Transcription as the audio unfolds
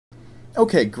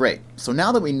Okay, great. So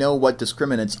now that we know what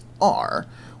discriminants are,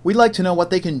 we'd like to know what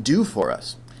they can do for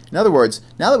us. In other words,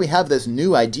 now that we have this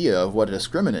new idea of what a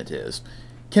discriminant is,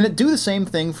 can it do the same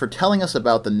thing for telling us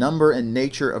about the number and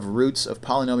nature of roots of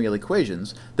polynomial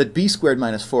equations that b squared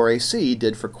minus 4ac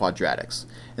did for quadratics?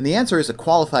 And the answer is a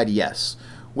qualified yes.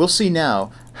 We'll see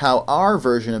now how our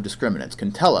version of discriminants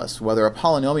can tell us whether a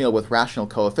polynomial with rational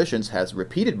coefficients has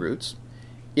repeated roots,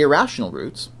 irrational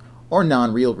roots, or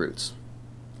non-real roots.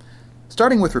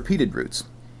 Starting with repeated roots,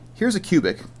 here's a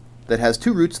cubic that has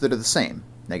two roots that are the same,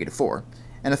 -4,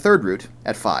 and a third root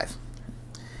at 5.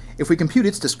 If we compute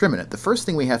its discriminant, the first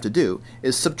thing we have to do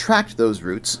is subtract those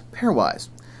roots pairwise.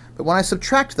 But when I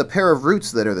subtract the pair of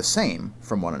roots that are the same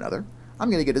from one another, I'm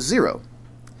going to get a 0.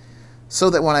 So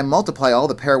that when I multiply all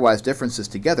the pairwise differences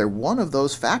together, one of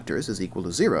those factors is equal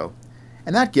to 0,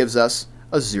 and that gives us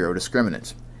a 0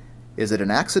 discriminant. Is it an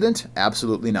accident?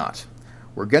 Absolutely not.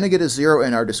 We're going to get a 0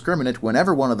 in our discriminant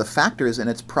whenever one of the factors in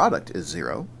its product is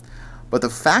 0, but the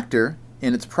factor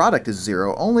in its product is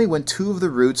 0 only when two of the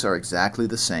roots are exactly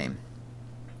the same.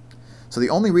 So the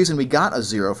only reason we got a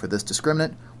 0 for this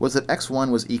discriminant was that x1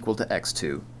 was equal to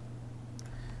x2.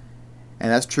 And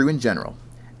that's true in general.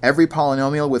 Every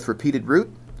polynomial with repeated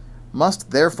root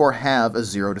must therefore have a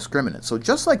 0 discriminant. So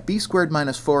just like b squared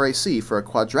minus 4ac for a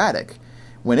quadratic,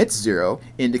 when it's 0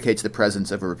 indicates the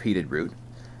presence of a repeated root,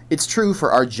 it's true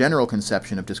for our general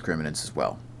conception of discriminants as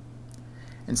well.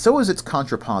 And so is its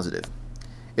contrapositive.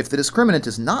 If the discriminant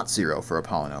is not 0 for a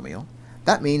polynomial,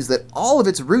 that means that all of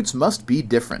its roots must be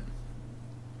different.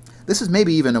 This is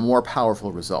maybe even a more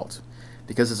powerful result,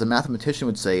 because as a mathematician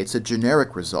would say, it's a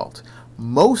generic result.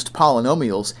 Most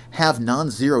polynomials have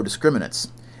non-zero discriminants,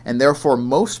 and therefore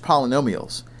most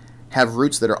polynomials have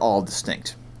roots that are all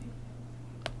distinct.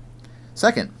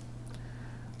 Second,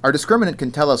 our discriminant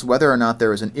can tell us whether or not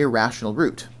there is an irrational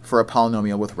root for a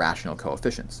polynomial with rational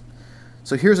coefficients.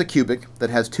 So here's a cubic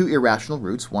that has two irrational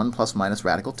roots, 1 plus minus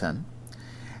radical 10.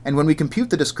 And when we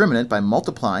compute the discriminant by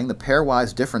multiplying the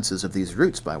pairwise differences of these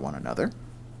roots by one another,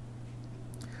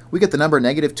 we get the number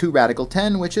 -2 radical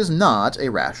 10, which is not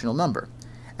a rational number.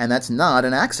 And that's not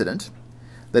an accident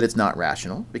that it's not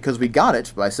rational, because we got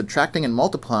it by subtracting and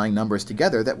multiplying numbers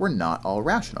together that were not all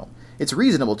rational. It's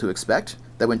reasonable to expect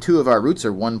that when two of our roots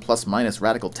are 1 plus minus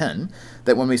radical 10,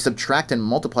 that when we subtract and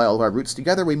multiply all of our roots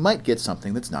together, we might get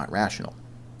something that's not rational.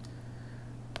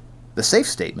 The safe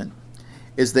statement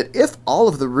is that if all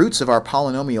of the roots of our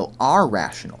polynomial are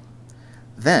rational,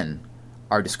 then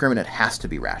our discriminant has to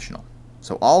be rational.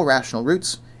 So all rational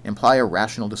roots imply a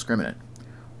rational discriminant.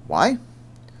 Why?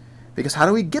 Because how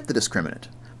do we get the discriminant?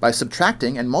 By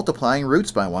subtracting and multiplying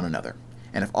roots by one another.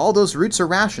 And if all those roots are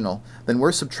rational, then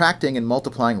we're subtracting and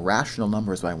multiplying rational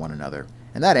numbers by one another.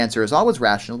 And that answer is always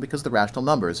rational because the rational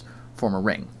numbers form a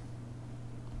ring.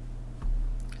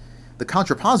 The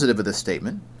contrapositive of this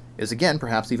statement is again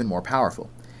perhaps even more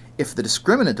powerful. If the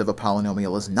discriminant of a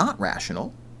polynomial is not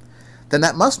rational, then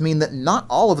that must mean that not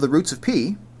all of the roots of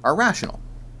p are rational.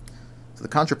 So the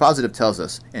contrapositive tells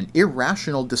us an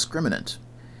irrational discriminant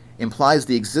implies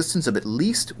the existence of at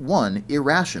least one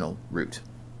irrational root.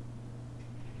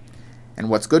 And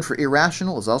what's good for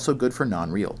irrational is also good for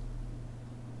non-real.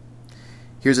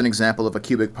 Here's an example of a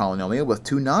cubic polynomial with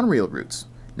two non-real roots,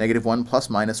 -1 plus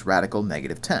minus radical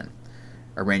 -10,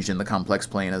 arranged in the complex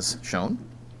plane as shown.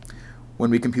 When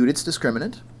we compute its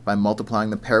discriminant by multiplying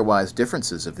the pairwise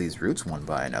differences of these roots one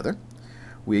by another,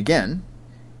 we again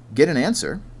get an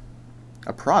answer,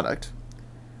 a product,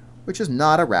 which is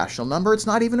not a rational number. It's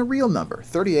not even a real number,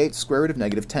 38 square root of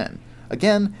 -10.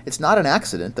 Again, it's not an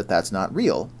accident that that's not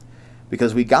real,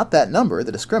 because we got that number,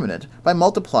 the discriminant, by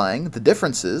multiplying the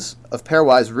differences of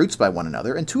pairwise roots by one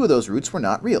another, and two of those roots were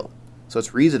not real. So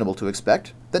it's reasonable to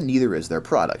expect that neither is their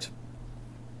product.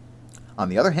 On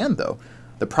the other hand, though,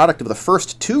 the product of the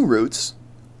first two roots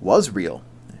was real.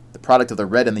 The product of the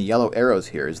red and the yellow arrows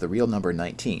here is the real number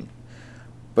 19.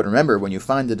 But remember, when you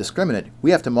find the discriminant,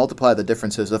 we have to multiply the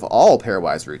differences of all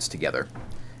pairwise roots together.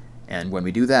 And when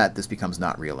we do that, this becomes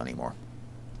not real anymore.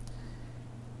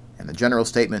 And the general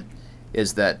statement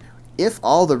is that if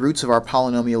all the roots of our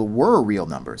polynomial were real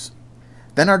numbers,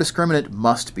 then our discriminant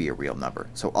must be a real number.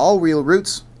 So all real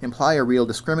roots imply a real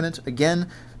discriminant, again,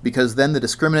 because then the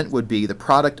discriminant would be the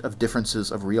product of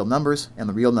differences of real numbers, and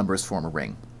the real numbers form a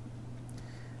ring.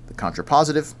 The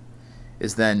contrapositive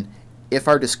is then, if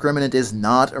our discriminant is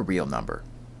not a real number,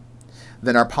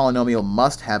 then our polynomial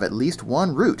must have at least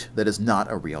one root that is not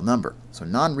a real number. So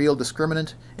non-real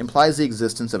discriminant implies the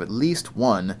existence of at least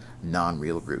one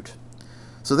non-real root.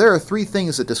 So there are three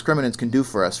things that discriminants can do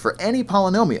for us for any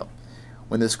polynomial.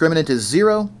 When the discriminant is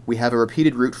 0, we have a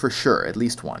repeated root for sure, at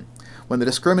least one. When the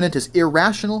discriminant is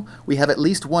irrational, we have at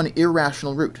least one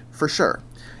irrational root, for sure.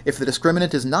 If the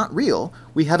discriminant is not real,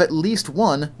 we have at least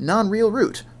one non-real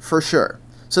root, for sure.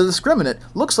 So the discriminant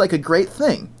looks like a great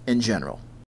thing in general.